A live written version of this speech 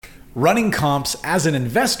Running comps as an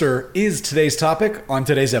investor is today's topic on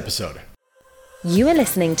today's episode. You are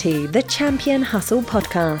listening to the Champion Hustle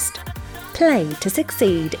podcast. Play to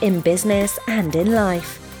succeed in business and in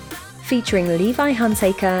life. Featuring Levi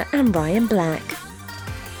Hunsaker and Ryan Black.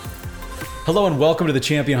 Hello and welcome to the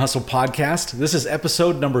Champion Hustle podcast. This is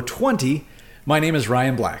episode number 20. My name is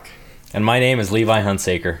Ryan Black. And my name is Levi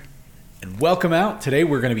Hunsaker. And welcome out. Today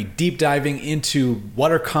we're going to be deep diving into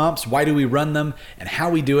what are comps, why do we run them, and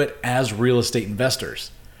how we do it as real estate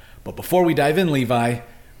investors. But before we dive in, Levi,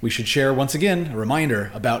 we should share once again a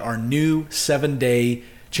reminder about our new 7-day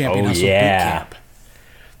Champion Hustle Bootcamp.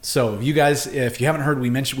 So you guys, if you haven't heard,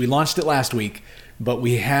 we launched it last week, but go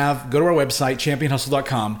to our website,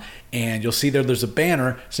 championhustle.com, and you'll see there's a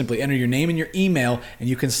banner. Simply enter your name and your email, and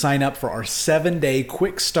you can sign up for our 7-day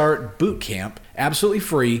quick start bootcamp, absolutely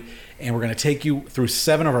free. And we're going to take you through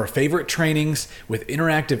 7 of our favorite trainings with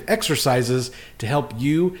interactive exercises to help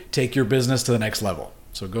you take your business to the next level.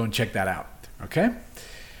 So go and check that out. Okay?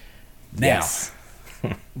 Now, Yes.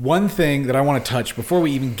 one thing that I want to touch before we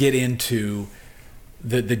even get into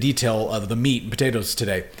the detail of the meat and potatoes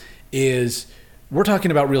today is we're talking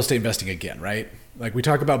about real estate investing again, right? Like we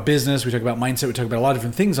talk about business, we talk about mindset, we talk about a lot of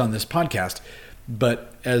different things on this podcast.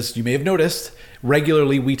 But as you may have noticed,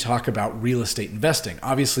 regularly we talk about real estate investing.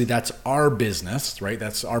 Obviously, that's our business, right?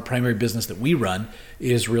 That's our primary business that we run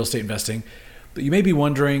is real estate investing. But you may be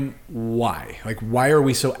wondering why. Like, why are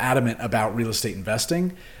we so adamant about real estate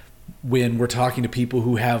investing when we're talking to people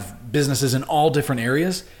who have businesses in all different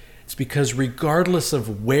areas? It's because regardless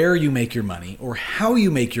of where you make your money or how you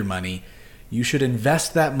make your money, you should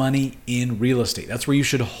invest that money in real estate. That's where you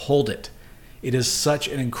should hold it. It is such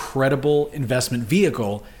an incredible investment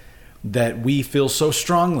vehicle that we feel so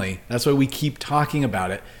strongly. That's why we keep talking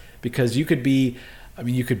about it, because you could be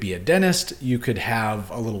a dentist, you could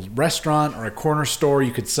have a little restaurant or a corner store,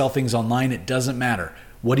 you could sell things online, it doesn't matter.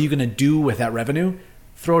 What are you going to do with that revenue?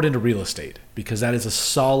 Throw it into real estate, because that is a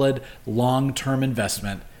solid long-term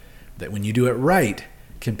investment that when you do it right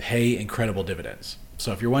can pay incredible dividends.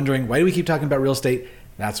 So if you're wondering, why do we keep talking about real estate?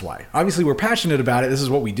 That's why. Obviously, we're passionate about it. This is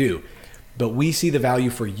what we do. But we see the value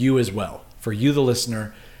for you as well, for you, the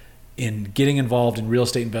listener, in getting involved in real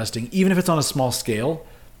estate investing, even if it's on a small scale,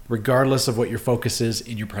 regardless of what your focus is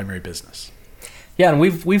in your primary business. Yeah, and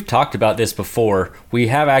we've talked about this before. We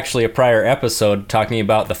have actually a prior episode talking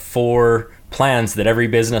about the 4 plans that every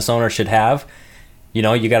business owner should have. You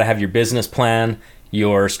know, you got to have your business plan,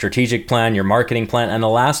 your strategic plan, your marketing plan, and the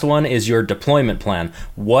last one is your deployment plan.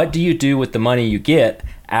 What do you do with the money you get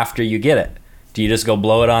after you get it? Do you just go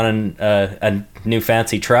blow it on a new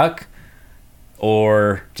fancy truck?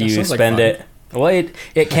 Or do you spend it? Well,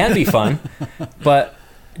 it can be fun, but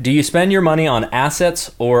do you spend your money on assets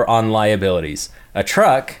or on liabilities? A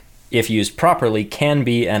truck, if used properly, can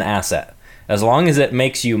be an asset. As long as it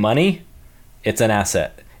makes you money, it's an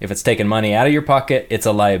asset. If it's taking money out of your pocket, it's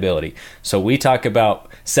a liability. So we talk about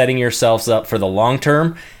setting yourselves up for the long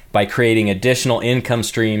term by creating additional income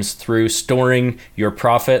streams through storing your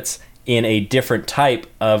profits in a different type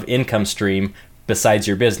of income stream besides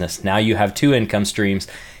your business. Now you have 2 income streams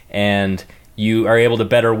and you are able to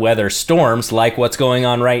better weather storms like what's going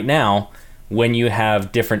on right now when you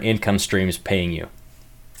have different income streams paying you.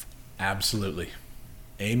 Absolutely.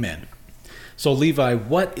 Amen. So Levi,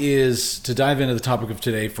 to dive into the topic of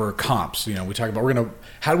today for comps, we talk about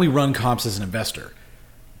how do we run comps as an investor?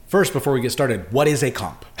 First, before we get started, what is a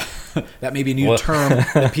comp? That may be a new term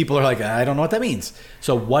that people are like, I don't know what that means.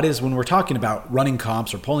 So when we're talking about running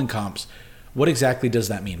comps or pulling comps, what exactly does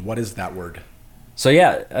that mean? What is that word? So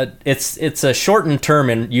yeah, it's a shortened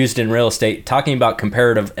term used in real estate, talking about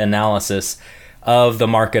comparative analysis of the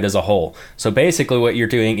market as a whole. So basically what you're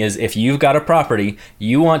doing is if you've got a property,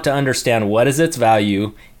 you want to understand what is its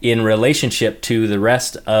value in relationship to the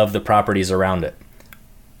rest of the properties around it.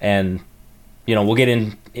 And we'll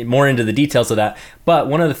get more into the details of that. But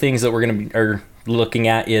one of the things that we're going to be looking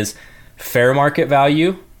at is fair market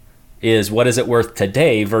value is what is it worth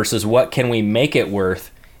today versus what can we make it worth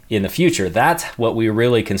in the future. That's what we're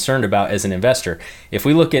really concerned about as an investor. If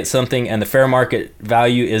we look at something and the fair market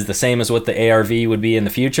value is the same as what the ARV would be in the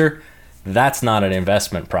future, that's not an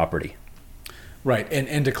investment property. Right.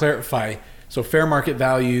 And to clarify, so fair market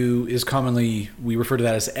value is commonly, we refer to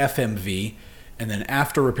that as FMV. And then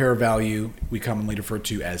after repair value, we commonly refer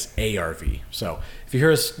to as ARV. So if you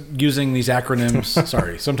hear us using these acronyms,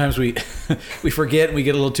 sorry, sometimes we we forget and we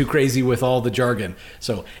get a little too crazy with all the jargon.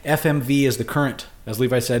 So FMV is the current, as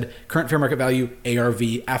Levi said, current fair market value, ARV,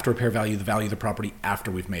 after repair value, the value of the property after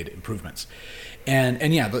we've made improvements.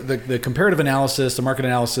 And yeah, the comparative analysis, the market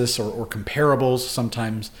analysis, or comparables,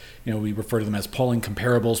 sometimes we refer to them as polling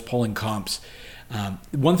comparables, polling comps.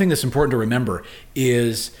 One thing that's important to remember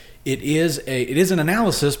is it is an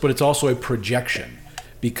analysis, but it's also a projection,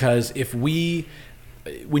 because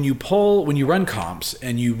when you run comps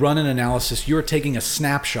and you run an analysis, you're taking a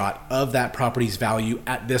snapshot of that property's value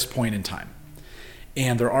at this point in time,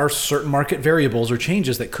 and there are certain market variables or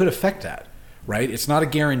changes that could affect that. Right? It's not a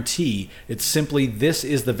guarantee. It's simply, this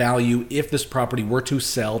is the value. If this property were to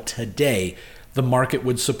sell today, the market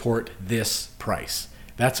would support this price.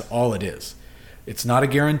 That's all it is. It's not a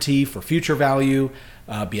guarantee for future value,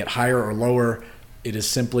 be it higher or lower. It is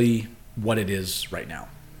simply what it is right now.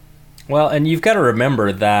 Well, and you've got to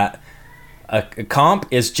remember that a comp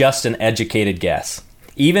is just an educated guess.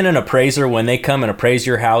 Even an appraiser, when they come and appraise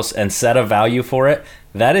your house and set a value for it,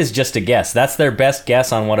 that is just a guess. That's their best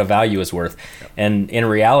guess on what a value is worth. Yep. And in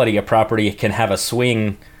reality, a property can have a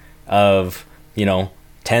swing of,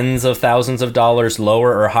 tens of thousands of dollars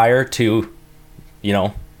lower or higher to,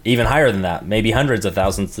 even higher than that, maybe hundreds of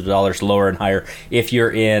thousands of dollars lower and higher if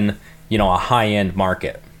you're in, a high-end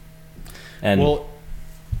market. And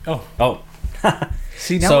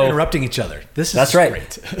See, now we're interrupting each other. That's right.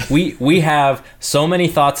 Great. we have so many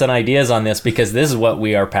thoughts and ideas on this because this is what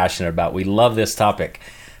we are passionate about. We love this topic.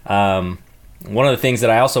 One of the things that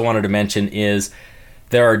I also wanted to mention is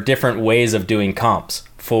there are different ways of doing comps.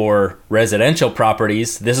 For residential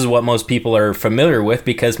properties, this is what most people are familiar with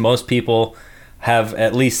because most people have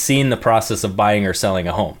at least seen the process of buying or selling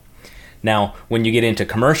a home. Now, when you get into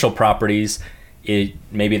commercial properties,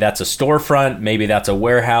 maybe that's a storefront, maybe that's a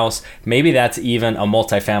warehouse, maybe that's even a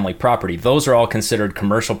multifamily property. Those are all considered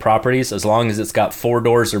commercial properties. As long as it's got 4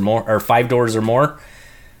 doors or more, or 5 doors or more,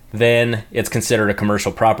 then it's considered a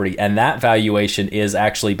commercial property. And that valuation is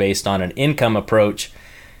actually based on an income approach.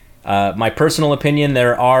 My personal opinion,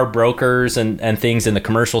 there are brokers and things in the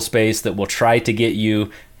commercial space that will try to get you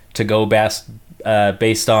to go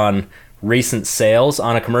based on recent sales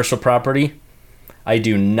on a commercial property. I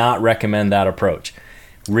do not recommend that approach.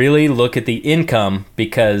 Really look at the income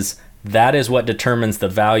because that is what determines the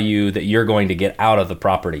value that you're going to get out of the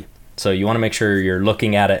property. So you want to make sure you're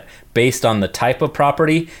looking at it based on the type of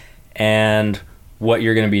property and what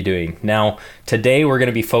you're going to be doing. Now, today we're going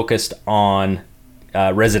to be focused on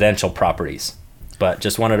residential properties, but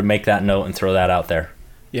just wanted to make that note and throw that out there.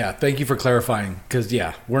 Yeah, thank you for clarifying, because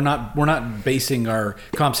we're not basing our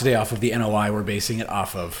comps today off of the NOI. We're basing it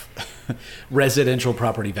off of residential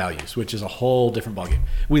property values, which is a whole different ballgame.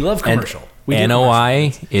 We love commercial.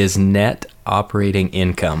 NOI is net operating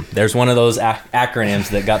income. There's one of those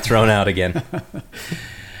acronyms that got thrown out again.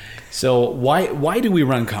 So why do we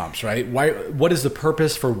run comps, right? What is the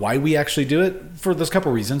purpose for why we actually do it? For those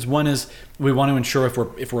couple reasons. One is we want to ensure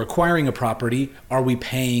if we're acquiring a property, are we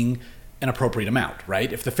paying an appropriate amount,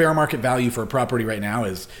 right? If the fair market value for a property right now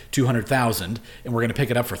is $200,000 and we're going to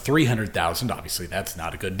pick it up for $300,000, obviously that's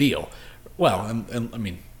not a good deal. Well, and I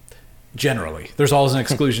mean, generally, there's always an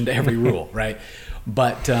exclusion to every rule, right?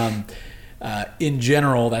 But in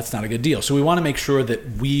general, that's not a good deal. So we want to make sure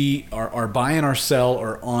that we are buy and our sell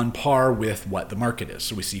are on par with what the market is.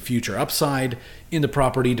 So we see future upside in the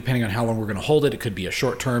property, depending on how long we're going to hold it. It could be a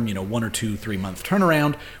short term, 1 or 2, 3 month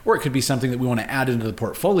turnaround, or it could be something that we want to add into the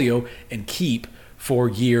portfolio and keep for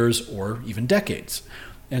years or even decades.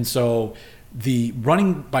 And so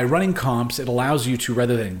by running comps, it allows you to,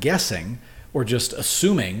 rather than guessing or just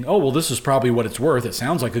assuming, oh, well, this is probably what it's worth, it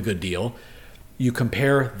sounds like a good deal, you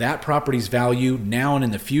compare that property's value now and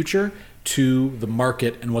in the future to the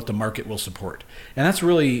market and what the market will support. And that's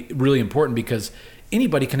really, really important because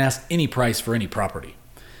anybody can ask any price for any property.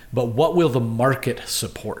 But what will the market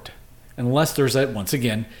support? Unless there's, once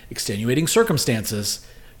again, extenuating circumstances,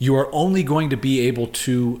 you are only going to be able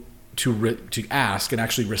to ask and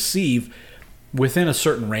actually receive within a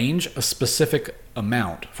certain range a specific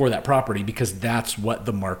amount for that property because that's what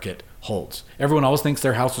the market holds. Everyone always thinks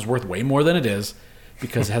their house is worth way more than it is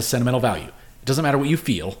because it has sentimental value. It doesn't matter what you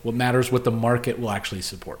feel. What matters is what the market will actually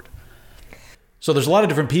support. So there's a lot of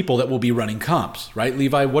different people that will be running comps, right?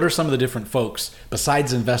 Levi, what are some of the different folks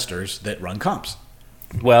besides investors that run comps?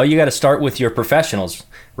 Well, you got to start with your professionals,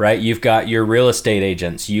 right? You've got your real estate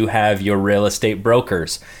agents. You have your real estate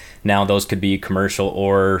brokers. Now, those could be commercial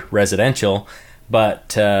or residential,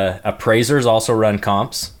 but appraisers also run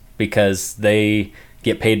comps because they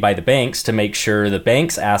get paid by the banks to make sure the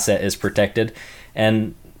bank's asset is protected.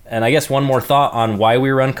 And I guess one more thought on why we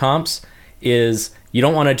run comps is you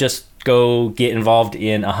don't want to just go get involved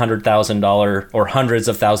in $100,000 or hundreds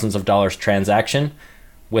of thousands of dollars transaction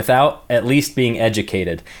without at least being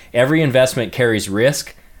educated. Every investment carries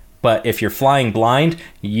risk, but if you're flying blind,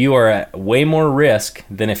 you are at way more risk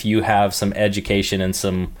than if you have some education and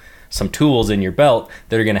some tools in your belt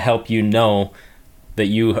that are going to help you know that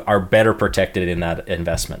you are better protected in that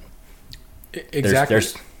investment. Exactly.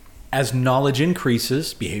 As knowledge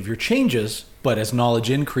increases, behavior changes, but as knowledge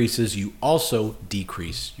increases, you also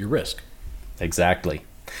decrease your risk. Exactly.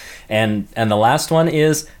 And the last one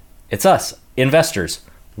is, it's us, investors.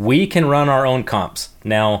 We can run our own comps.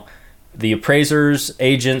 Now, the appraisers,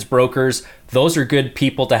 agents, brokers, those are good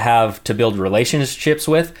people to have to build relationships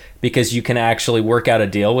with, because you can actually work out a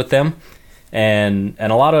deal with them. And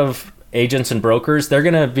a lot of agents and brokers, they're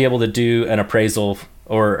going to be able to do an appraisal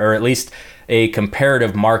or at least a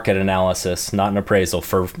comparative market analysis, not an appraisal,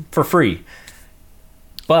 for free.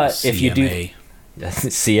 But CMA. if you do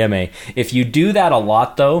CMA, if you do that a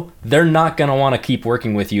lot though, they're not going to want to keep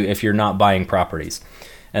working with you if you're not buying properties.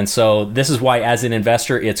 And so this is why, as an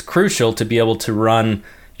investor, it's crucial to be able to run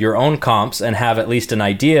your own comps and have at least an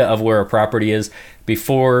idea of where a property is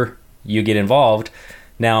before you get involved.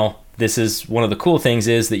 Now, this is one of the cool things,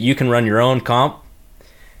 is that you can run your own comp,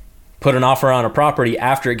 put an offer on a property,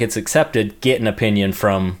 after it gets accepted, get an opinion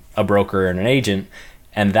from a broker and an agent.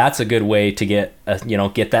 And that's a good way to get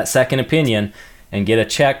that second opinion and get a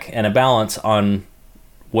check and a balance on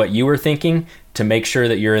what you were thinking to make sure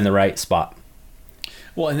that you're in the right spot.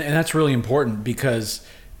 Well, and that's really important because,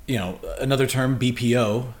 another term,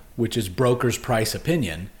 BPO, which is broker's price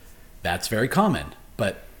opinion, that's very common.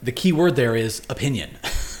 But the key word there is opinion,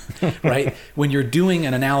 right? When you're doing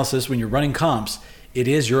an analysis, when you're running comps, it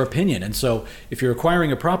is your opinion. And so if you're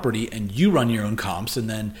acquiring a property and you run your own comps, and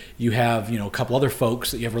then you have, a couple other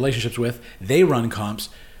folks that you have relationships with, they run comps,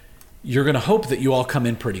 you're going to hope that you all come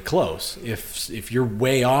in pretty close. If you're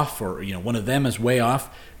way off, or one of them is way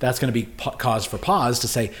off, that's going to be cause for pause to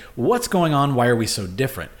say, what's going on? Why are we so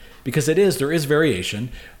different? Because there is variation.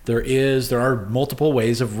 There are multiple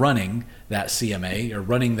ways of running that CMA, or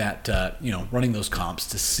running that running those comps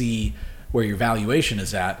to see where your valuation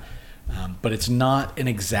is at. But it's not an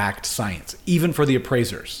exact science, even for the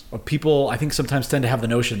appraisers. People, I think, sometimes tend to have the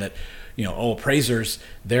notion that, appraisers,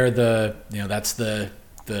 they're that's the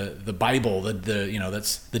Bible,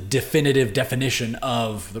 that's the definitive definition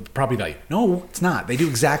of the property value. No, it's not. They do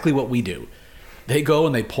exactly what we do. They go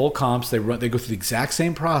and they pull comps. They go through the exact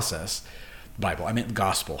same process. Bible, I meant the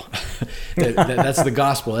gospel. That's the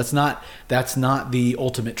gospel. That's not the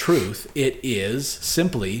ultimate truth. It is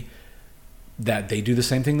simply that they do the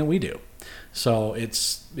same thing that we do. So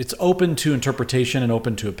it's open to interpretation and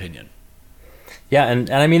open to opinion. Yeah, and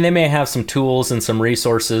I mean, they may have some tools and some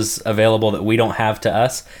resources available that we don't have to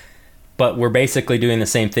us, but we're basically doing the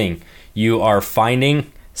same thing. You are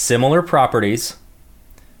finding similar properties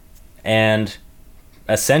and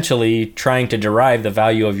essentially trying to derive the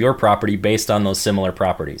value of your property based on those similar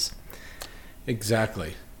properties.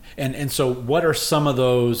 Exactly. And so what are some of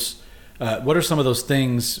those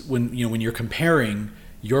things when you're comparing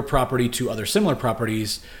your property to other similar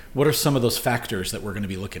properties? What are some of those factors that we're going to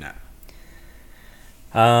be looking at?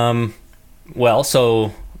 Well,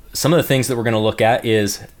 so some of the things that we're going to look at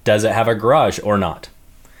is, does it have a garage or not?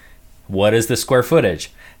 What is the square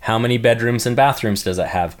footage? How many bedrooms and bathrooms does it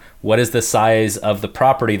have? What is the size of the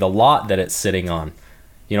property, the lot that it's sitting on?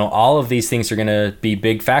 All of these things are going to be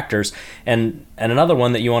big factors. And another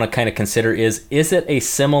one that you want to kind of consider is it a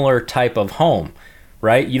similar type of home,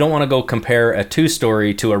 right? You don't want to go compare a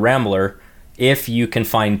 2-story to a Rambler if you can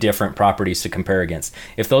find different properties to compare against.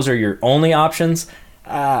 If those are your only options,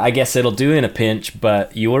 I guess it'll do in a pinch,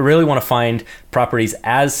 but you will really want to find properties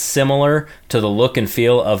as similar to the look and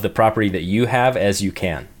feel of the property that you have as you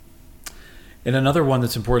can. And another one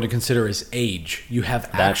that's important to consider is age. You have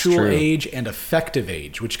actual age and effective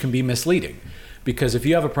age, which can be misleading. Because if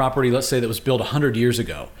you have a property, let's say, that was built 100 years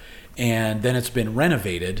ago, and then it's been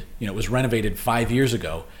renovated, it was renovated 5 years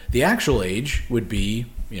ago, the actual age would be,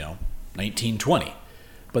 1920.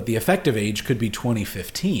 But the effective age could be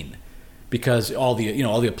 2015. Because all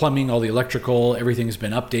the plumbing, all the electrical, everything's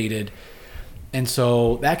been updated. And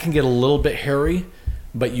so that can get a little bit hairy,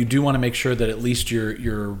 but you do want to make sure that at least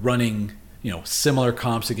you're running, similar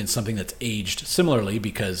comps against something that's aged similarly,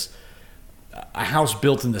 because a house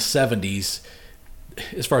built in the 70s,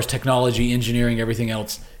 as far as technology, engineering, everything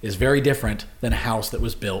else, is very different than a house that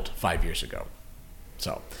was built 5 years ago.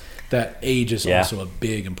 So that age is also a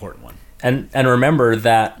big important one. And remember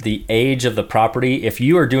that the age of the property, if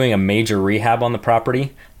you are doing a major rehab on the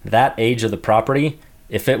property, that age of the property,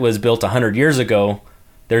 if it was built 100 years ago,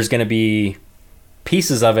 there's going to be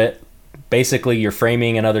pieces of it, basically your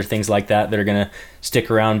framing and other things like that are going to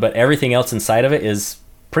stick around, but everything else inside of it is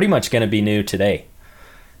pretty much going to be new today.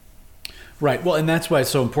 Right. Well, and that's why it's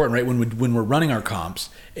so important, right? When we're running our comps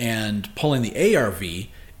and pulling the ARV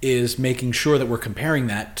is making sure that we're comparing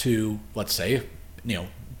that to, let's say,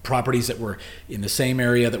 properties that were in the same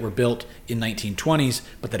area that were built in 1920s,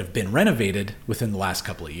 but that have been renovated within the last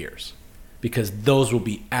couple of years, because those will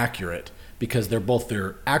be accurate, because they're both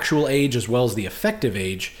their actual age as well as the effective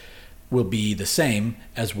age will be the same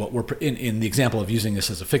as what we're in the example of using this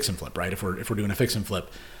as a fix and flip, right? If we're doing a fix and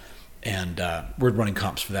flip and we're running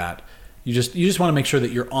comps for that, you just want to make sure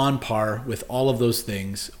that you're on par with all of those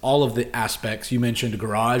things, all of the aspects. You mentioned a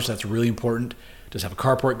garage. That's really important. Does it have a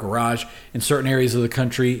carport, garage? In certain areas of the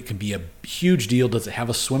country, it can be a huge deal. Does it have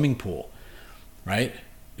a swimming pool, right?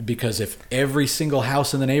 Because if every single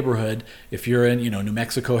house in the neighborhood, if you're in, New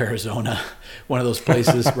Mexico, Arizona, one of those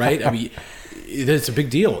places, right? I mean, it's a big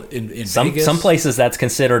deal. In Vegas, some places that's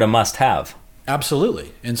considered a must-have.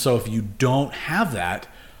 Absolutely. And so if you don't have that,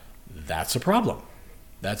 that's a problem.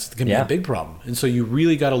 That's going to be a big problem. And so you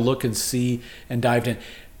really got to look and see and dive in.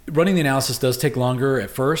 Running the analysis does take longer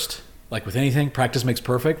at first. Like with anything, practice makes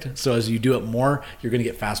perfect. So as you do it more, you're going to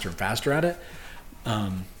get faster and faster at it.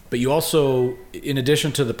 But you also, in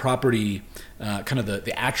addition to the property, kind of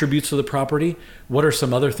the attributes of the property, what are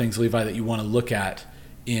some other things, Levi, that you want to look at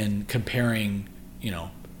in comparing,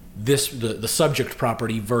 the subject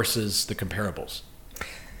property versus the comparables?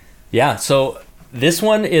 Yeah, so this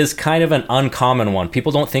one is kind of an uncommon one.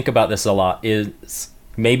 People don't think about this a lot. Is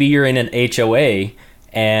maybe you're in an HOA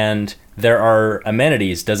and there are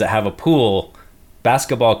amenities. Does it have a pool,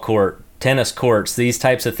 basketball court, tennis courts, these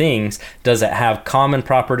types of things? Does it have common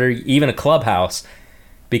property, even a clubhouse?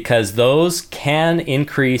 Because those can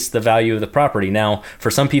increase the value of the property. Now,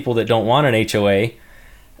 for some people that don't want an HOA,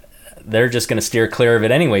 they're just going to steer clear of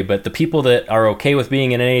it anyway. But the people that are okay with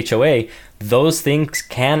being in an HOA, those things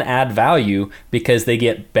can add value because they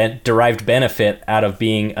get derived benefit out of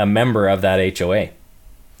being a member of that HOA.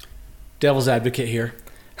 Devil's advocate here.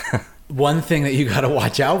 One thing that you got to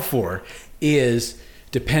watch out for is,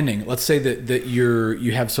 depending, let's say that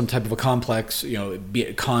you have some type of a complex, be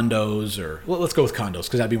it condos or, well, let's go with condos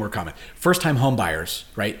because that'd be more common. First-time home buyers,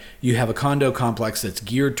 right? You have a condo complex that's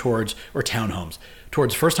geared towards, or townhomes,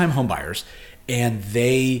 towards first-time home buyers, and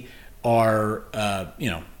they are,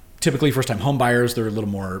 typically first-time home buyers. They're a little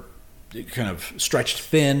more kind of stretched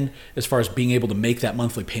thin as far as being able to make that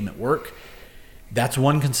monthly payment work. That's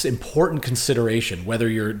one important consideration, whether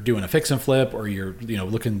you're doing a fix and flip or you're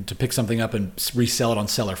looking to pick something up and resell it on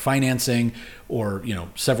seller financing or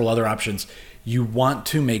several other options. You want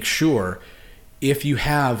to make sure if you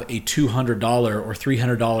have a $200 or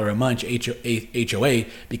 $300 a month HOA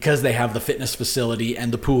because they have the fitness facility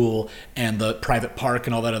and the pool and the private park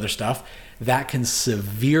and all that other stuff, that can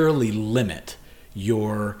severely limit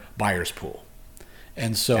your buyer's pool.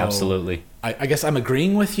 And so absolutely. I guess I'm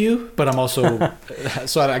agreeing with you, but I'm also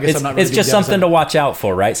so I guess I'm not really. It's just something to watch out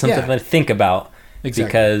for, right? Something to think about, exactly.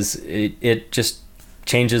 Because it just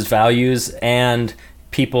changes values and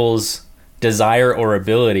people's desire or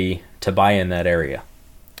ability to buy in that area,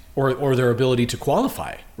 or their ability to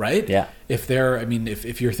qualify, right? Yeah. If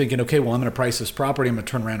you're thinking, okay, well, I'm going to price this property, I'm going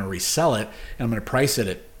to turn around and resell it, and I'm going to price it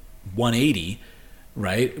at 180,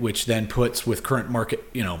 right? Which then puts, with current market,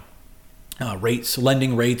 rates,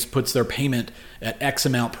 lending rates, puts their payment at X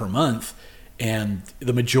amount per month, and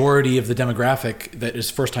the majority of the demographic that is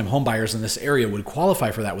first-time home buyers in this area would qualify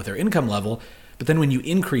for that with their income level. But then when you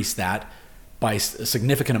increase that by a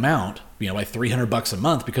significant amount, by $300 a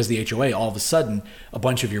month, because the HOA, all of a sudden, a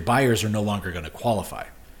bunch of your buyers are no longer going to qualify.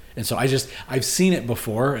 And so I've seen it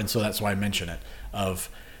before, and so that's why I mention it, of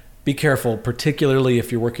be careful, particularly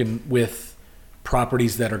if you're working with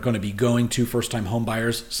properties that are going to be going to first-time home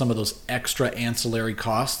buyers, some of those extra ancillary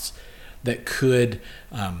costs that could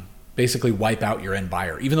basically wipe out your end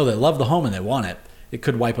buyer. Even though they love the home and they want it, it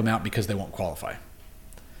could wipe them out because they won't qualify.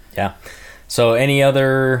 Yeah. So any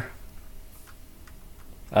other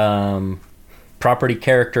property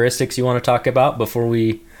characteristics you want to talk about before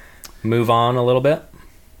we move on a little bit?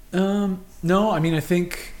 No, I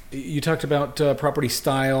think you talked about property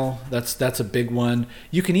style. That's a big one.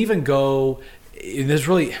 You can even go,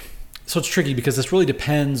 so it's tricky because this really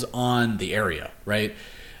depends on the area, right?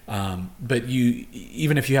 But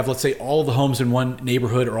even if you have, let's say, all of the homes in one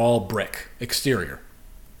neighborhood are all brick exterior,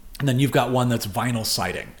 and then you've got one that's vinyl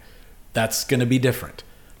siding, that's going to be different.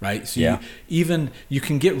 right? So you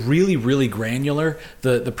can get really, really granular.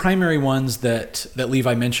 The primary ones that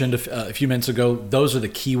Levi mentioned a few minutes ago, those are the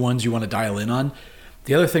key ones you want to dial in on.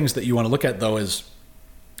 The other things that you want to look at, though, is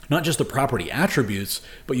not just the property attributes,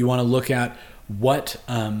 but you want to look at what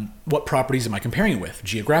properties am I comparing it with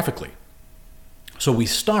geographically. So we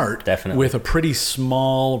start with a pretty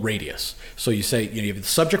small radius. So you say, you have the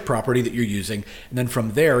subject property that you're using, and then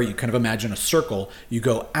from there you kind of imagine a circle. You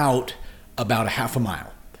go out about a half a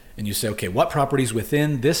mile, and you say, okay, what properties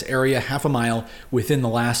within this area, half a mile, within the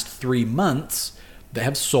last 3 months that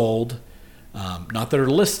have sold, not that are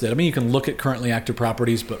listed. I mean, you can look at currently active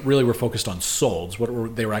properties, but really we're focused on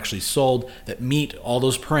solds. They were actually sold that meet all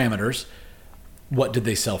those parameters. What did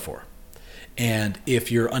they sell for? And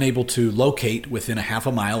if you're unable to locate within a half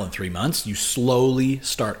a mile in 3 months, you slowly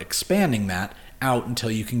start expanding that out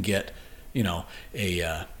until you can get,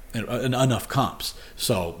 enough comps.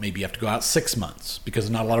 So maybe you have to go out 6 months because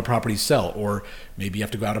not a lot of properties sell, or maybe you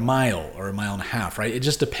have to go out a mile or a mile and a half, right? It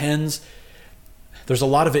just depends. There's a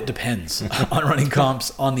lot of it depends on running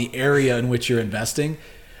comps on the area in which you're investing.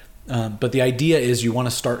 But the idea is you want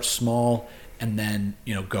to start small and then,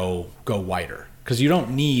 go wider. Because you don't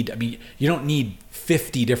need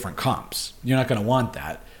 50 different comps. You're not going to want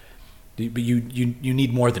that. But you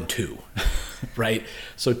need more than 2, right?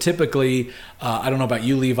 So typically, I don't know about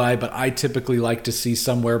you, Levi, but I typically like to see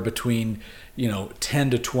somewhere between 10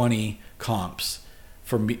 to 20 comps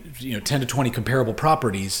for me, 10 to 20 comparable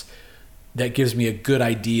properties. That gives me a good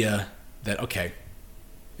idea that, okay,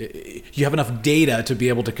 you have enough data to be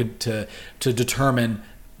able to determine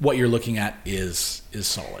what you're looking at is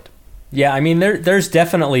solid. Yeah, I mean, there's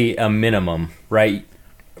definitely a minimum, right?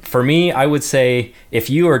 For me, I would say if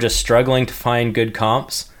you are just struggling to find good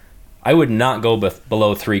comps, I would not go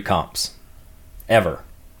below 3 comps, ever.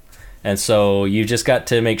 And so you just got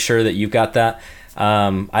to make sure that you've got that.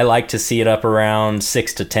 I like to see it up around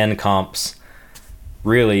 6 to 10 comps,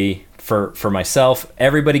 really, for myself.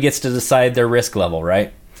 Everybody gets to decide their risk level,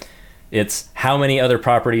 right? It's how many other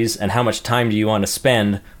properties and how much time do you want to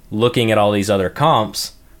spend looking at all these other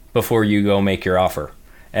comps before you go make your offer.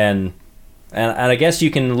 And I guess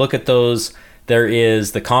you can look at those. There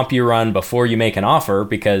is the comp you run before you make an offer,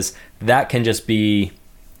 because that can just be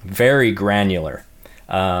very granular.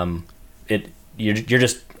 You're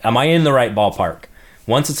just, am I in the right ballpark?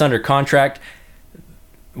 Once it's under contract,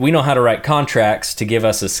 we know how to write contracts to give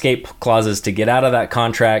us escape clauses to get out of that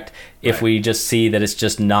contract if we just see that it's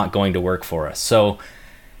just not going to work for us. So,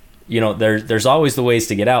 there's always the ways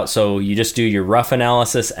to get out. So you just do your rough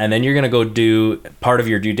analysis, and then you're going to go do part of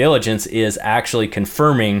your due diligence is actually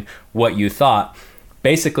confirming what you thought.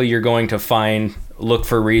 Basically, you're going to look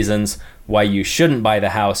for reasons why you shouldn't buy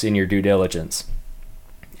the house in your due diligence.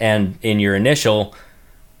 And in your initial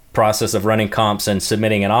process of running comps and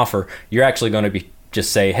submitting an offer, you're actually going to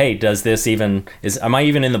just say, hey, am I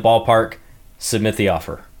even in the ballpark? Submit the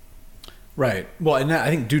offer. Right. Well, and I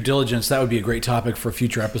think due diligence, that would be a great topic for a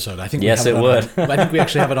future episode. I think it would. I think we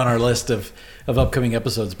actually have it on our list of upcoming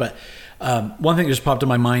episodes. But one thing that just popped in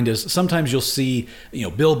my mind is sometimes you'll see,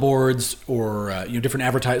 billboards or different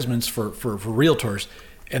advertisements for realtors,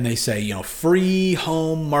 and they say, free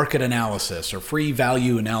home market analysis or free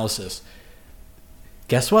value analysis.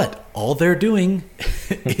 Guess what? All they're doing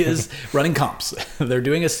is running comps. They're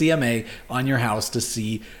doing a CMA on your house to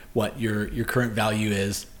see what your current value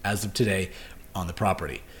is as of today on the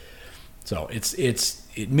property. So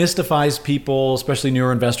it mystifies people, especially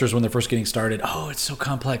newer investors when they're first getting started. Oh, it's so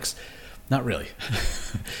complex. Not really.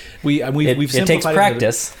 We've simplified it takes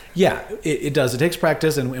practice. It does. It takes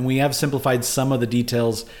practice, and we have simplified some of the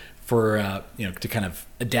details for to kind of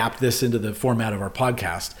adapt this into the format of our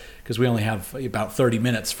podcast, because we only have about 30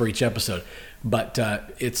 minutes for each episode. But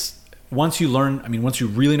it's once you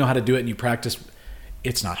really know how to do it and you practice,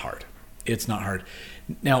 it's not hard. It's not hard.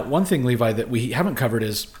 Now, one thing, Levi, that we haven't covered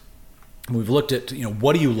is we've looked at,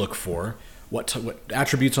 what do you look for? What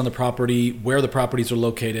attributes on the property, where the properties are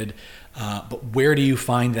located, but where do you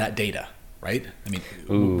find that data, right? I mean,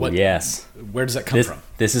 yes. Where does that come from?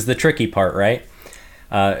 This is the tricky part, right?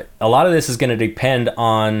 A lot of this is going to depend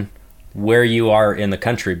on where you are in the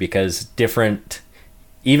country, because different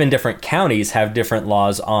counties have different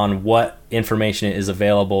laws on what information is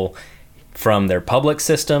available from their public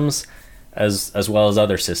systems as well as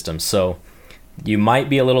other systems. So you might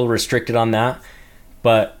be a little restricted on that,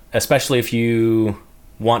 but especially if you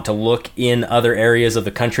want to look in other areas of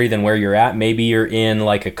the country than where you're at, maybe you're in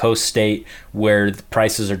like a coast state where the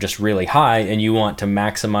prices are just really high and you want to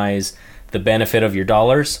maximize the benefit of your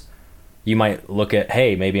dollars, you might look at,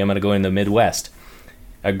 hey, maybe I'm going to go in the Midwest.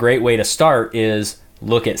 A great way to start is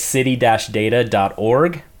look at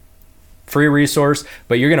city-data.org. free resource,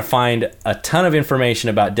 but you're going to find a ton of information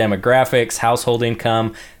about demographics, household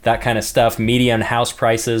income, that kind of stuff, median house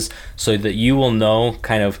prices, so that you will know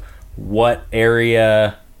kind of what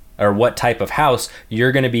area or what type of house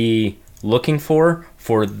you're going to be looking for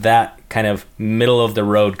that kind of middle of the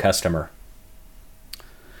road customer.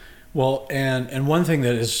 Well, and one thing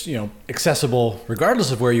that is, accessible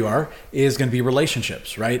regardless of where you are is going to be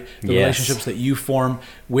relationships, right? The relationships that you form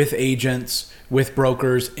with agents, with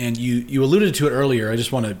brokers, and you alluded to it earlier. I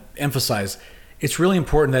just want to emphasize, it's really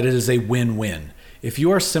important that it is a win-win. If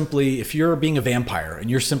you're being a vampire and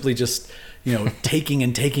you're simply just, taking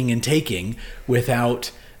and taking and taking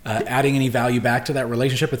without adding any value back to that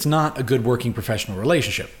relationship, it's not a good working professional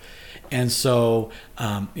relationship. And so,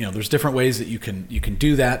 there's different ways that you can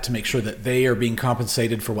do that to make sure that they are being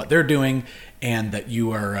compensated for what they're doing, and that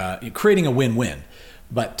you are creating a win-win.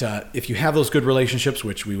 But if you have those good relationships,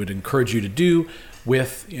 which we would encourage you to do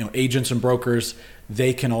with agents and brokers,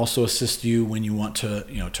 they can also assist you when you want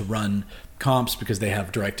to run comps, because they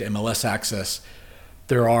have direct MLS access.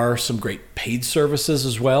 There are some great paid services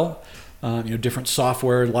as well. Different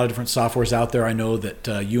software, a lot of different softwares out there. I know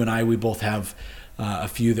that you and I, we both have a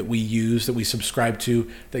few that we use, that we subscribe to,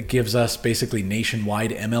 that gives us basically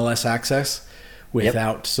nationwide MLS access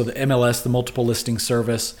without, so the MLS, the multiple listing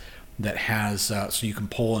service that has, so you can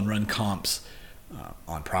pull and run comps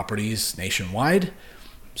on properties nationwide.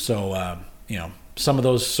 So, some of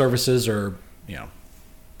those services are,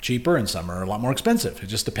 cheaper, and some are a lot more expensive. It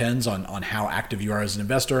just depends on how active you are as an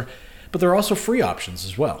investor, but there are also free options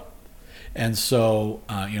as well. And so,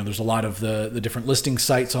 there's a lot of the different listing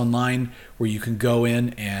sites online where you can go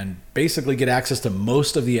in and basically get access to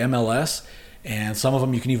most of the MLS, and some of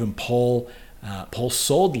them you can even pull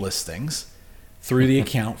sold listings through the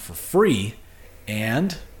account for free,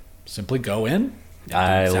 and simply go in.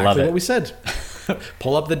 I exactly love it. What we said.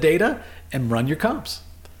 Pull up the data and run your comps.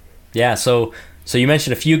 Yeah. So you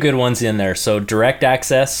mentioned a few good ones in there. So direct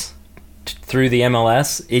access through the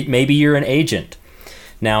MLS. Maybe you're an agent.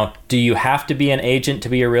 Now, do you have to be an agent to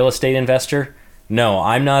be a real estate investor? No,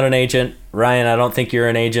 I'm not an agent. Ryan, I don't think you're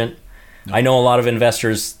an agent. No. I know a lot of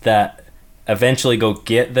investors that eventually go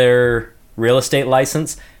get their real estate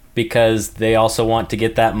license because they also want to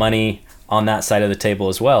get that money on that side of the table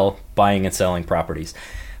as well, buying and selling properties.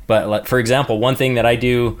 But for example, one thing that I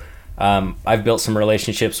do, I've built some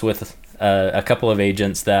relationships with a couple of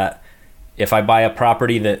agents that if I buy a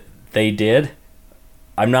property that they did,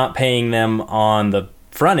 I'm not paying them on the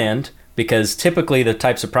front end, because typically the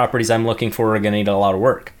types of properties I'm looking for are going to need a lot of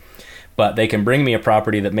work. But they can bring me a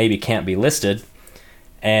property that maybe can't be listed,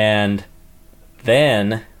 and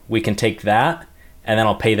then we can take that, and then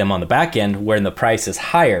I'll pay them on the back end when the price is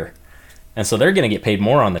higher. And so they're going to get paid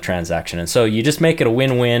more on the transaction. And so you just make it a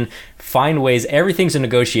win-win, find ways. Everything's a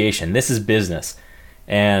negotiation. This is business.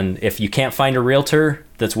 And if you can't find a realtor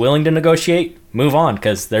that's willing to negotiate, move on,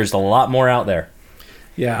 because there's a lot more out there.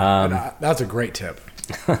 Yeah, that's a great tip.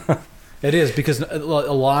 It is, because a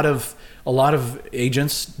lot of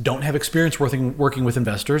agents don't have experience working with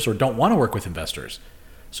investors, or don't want to work with investors.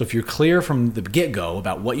 So if you're clear from the get-go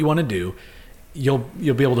about what you want to do, you'll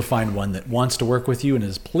be able to find one that wants to work with you and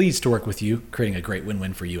is pleased to work with you, creating a great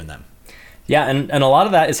win-win for you and them. Yeah, and a lot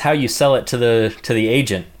of that is how you sell it to the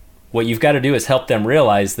agent. What you've got to do is help them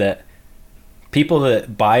realize that people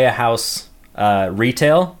that buy a house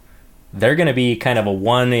retail, they're going to be kind of a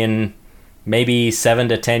one in maybe 7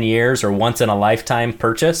 to 10 years or once in a lifetime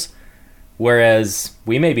purchase, whereas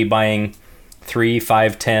we may be buying 3,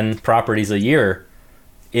 5, 10 properties a year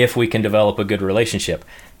if we can develop a good relationship.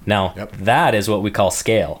 Now, that is what we call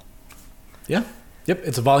scale. Yeah. Yep.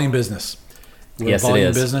 It's a volume business. Yes, a volume it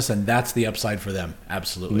is. business, and that's the upside for them.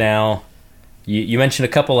 Absolutely. Now, you mentioned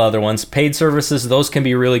a couple other ones. Paid services, those can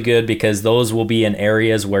be really good because those will be in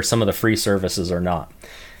areas where some of the free services are not.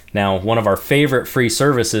 Now, one of our favorite free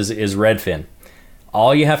services is Redfin.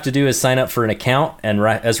 All you have to do is sign up for an account, and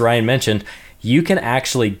as Ryan mentioned, you can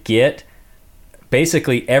actually get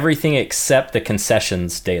basically everything except the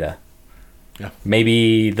concessions data. Yeah.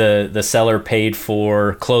 Maybe the seller paid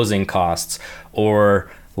for closing costs,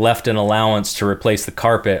 or left an allowance to replace the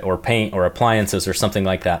carpet or paint or appliances or something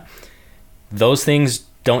like that. Those things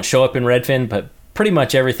don't show up in Redfin, but pretty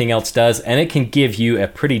much everything else does, and it can give you a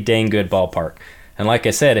pretty dang good ballpark. And like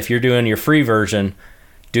I said, if you're doing your free version,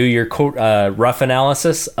 do your rough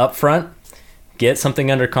analysis up front, get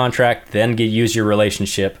something under contract, then use your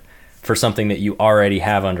relationship for something that you already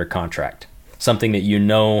have under contract, something that you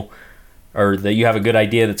know or that you have a good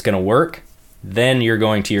idea that's going to work. Then you're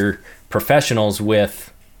going to your professionals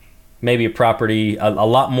with maybe a property, a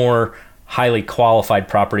lot more highly qualified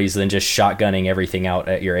properties than just shotgunning everything out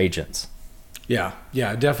at your agents.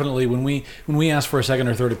 Yeah, definitely. When we ask for a second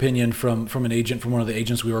or third opinion from an agent, from one of the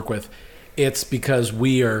agents we work with, it's because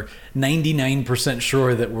we are 99%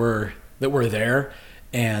 sure that we're there,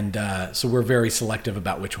 and so we're very selective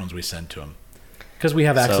about which ones we send to them, because we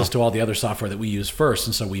have access to all the other software that we use first,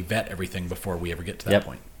 and so we vet everything before we ever get to that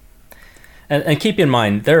point. And keep in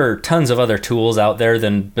mind, there are tons of other tools out there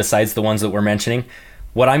besides the ones that we're mentioning.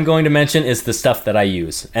 What I'm going to mention is the stuff that I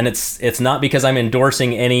use, and it's not because I'm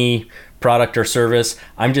endorsing any product or service.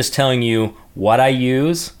 I'm just telling you what I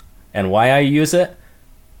use and why I use it,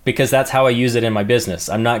 because that's how I use it in my business.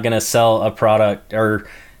 I'm not going to sell a product or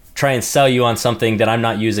try and sell you on something that I'm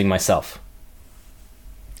not using myself.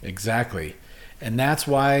 Exactly. And that's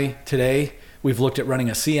why today we've looked at running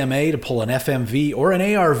a CMA to pull an FMV or an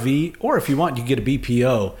ARV, or if you want, you get a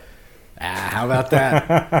BPO. How about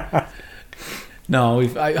that? No,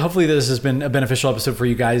 hopefully this has been a beneficial episode for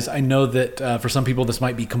you guys. I know that for some people this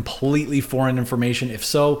might be completely foreign information. If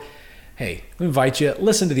so, hey, we invite you,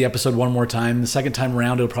 listen to the episode one more time. The second time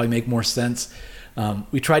around, it'll probably make more sense.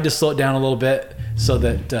 We tried to slow it down a little bit so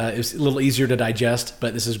that it was a little easier to digest,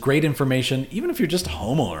 but this is great information. Even if you're just a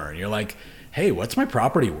homeowner and you're like, hey, what's my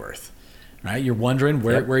property worth? Right? You're wondering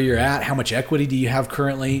where you're at, how much equity do you have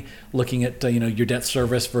currently, looking at your debt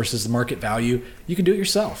service versus the market value. You can do it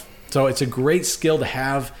yourself. So it's a great skill to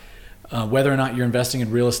have, whether or not you're investing in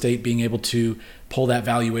real estate, being able to pull that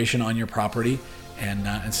valuation on your property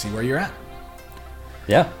and see where you're at.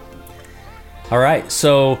 Yeah. All right.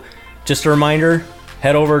 So just a reminder,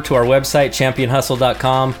 head over to our website,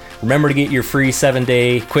 championhustle.com. Remember to get your free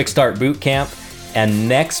 7-day quick start boot camp. And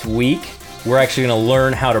next week, we're actually going to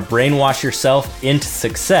learn how to brainwash yourself into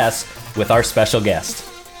success with our special guest.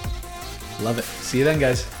 Love it. See you then,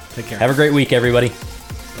 guys. Take care. Have a great week, everybody.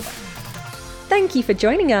 Thank you for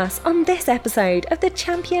joining us on this episode of the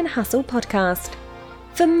Champion Hustle podcast.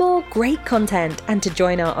 For more great content and to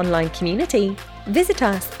join our online community, visit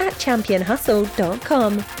us at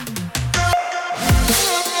championhustle.com.